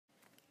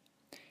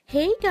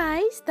Hey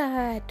guys,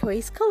 the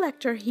Toys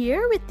Collector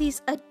here with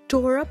these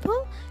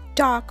adorable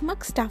Doc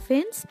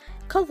McStuffins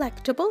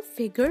Collectable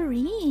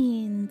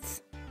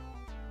Figurines.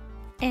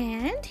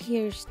 And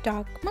here's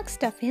Doc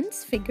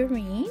McStuffins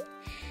figurine.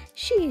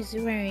 She's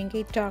wearing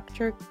a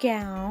doctor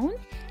gown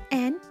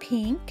and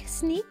pink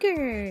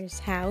sneakers.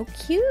 How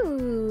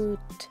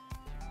cute!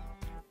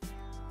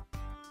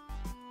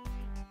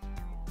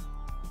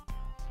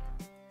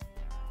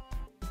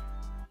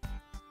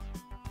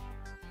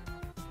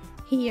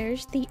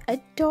 Here's the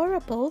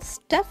adorable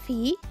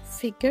Stuffy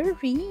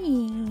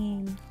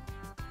figurine.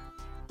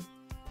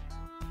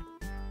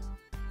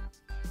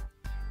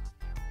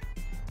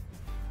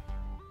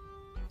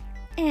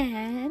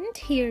 And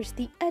here's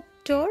the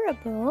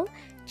adorable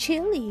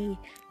Chilly.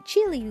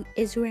 Chilly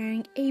is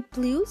wearing a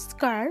blue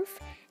scarf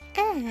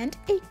and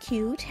a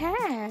cute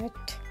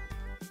hat.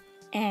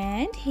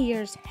 And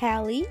here's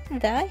Hallie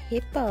the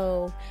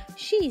hippo.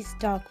 She's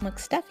Doc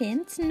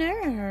McStuffins'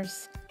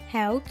 nurse.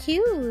 How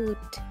cute!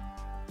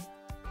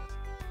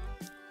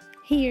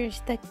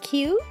 Here's the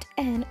cute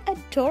and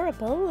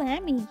adorable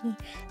Lambie.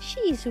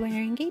 She's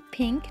wearing a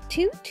pink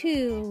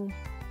tutu.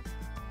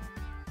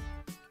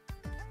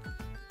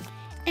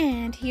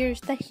 And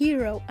here's the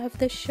hero of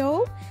the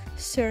show,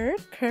 Sir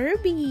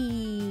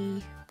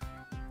Kirby.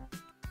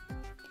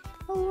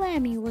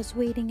 Lambie was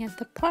waiting at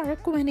the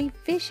park when a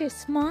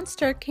vicious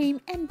monster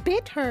came and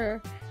bit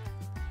her.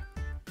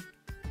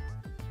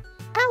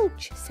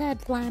 "Ouch,"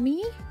 said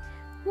Lambie.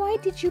 "Why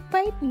did you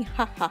bite me?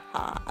 Ha ha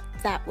ha.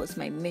 That was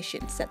my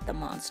mission," said the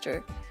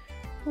monster.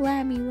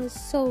 Lambie was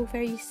so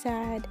very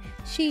sad.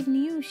 She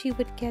knew she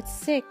would get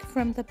sick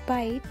from the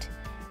bite.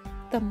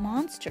 The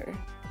monster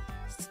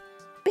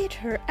bit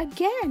her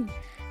again.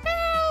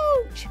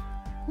 "Ouch!"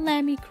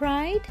 Lambie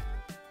cried.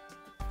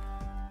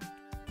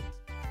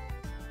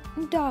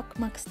 Doc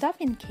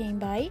McStuffin came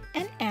by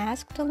and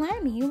asked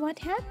Lambie what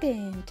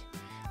happened.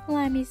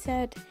 Lambie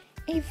said,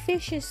 "A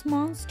vicious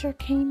monster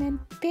came and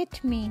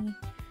bit me."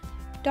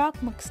 Doc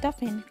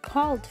McStuffin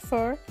called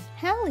for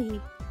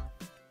Hallie.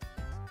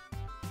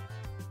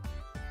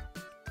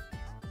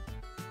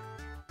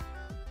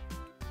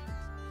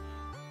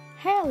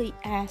 Hallie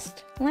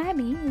asked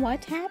Lambie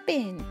what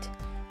happened.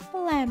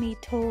 Lambie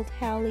told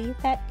Hallie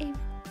that a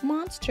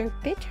monster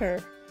bit her.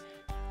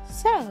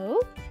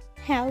 So,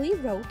 Hallie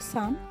wrote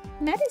some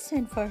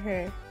medicine for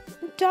her.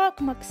 Doc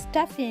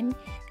McStuffin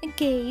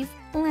gave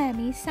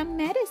Lambie some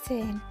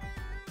medicine.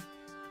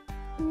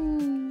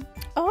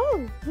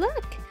 Oh,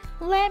 look!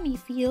 Lambie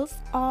feels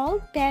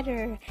all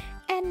better,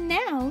 and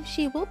now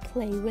she will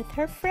play with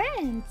her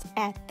friends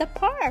at the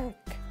park.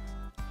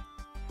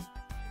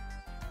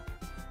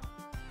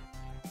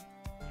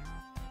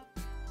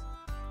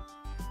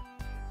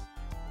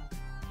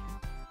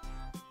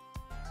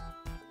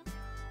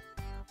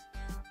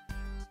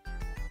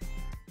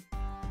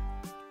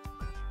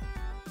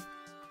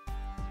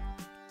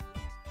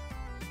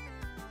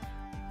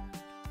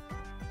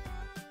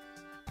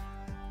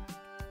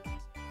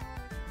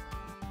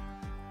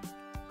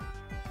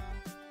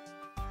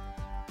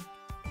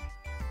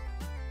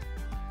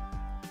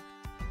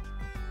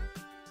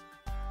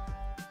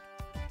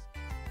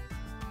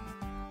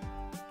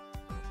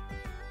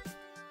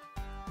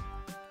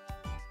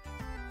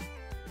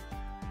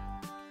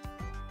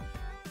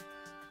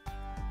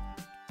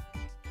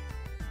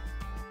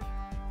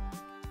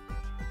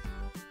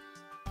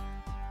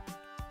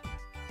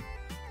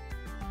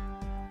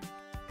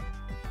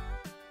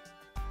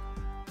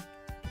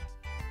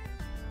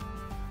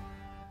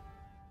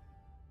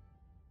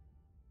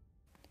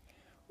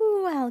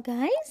 Well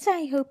guys,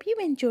 I hope you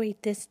enjoyed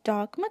this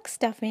Doc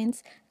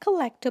McStuffins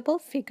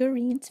Collectible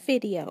Figurines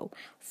video.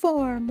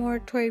 For more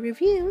toy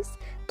reviews,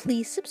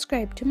 please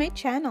subscribe to my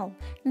channel,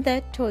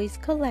 The Toys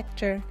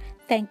Collector.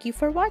 Thank you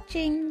for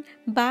watching.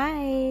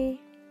 Bye!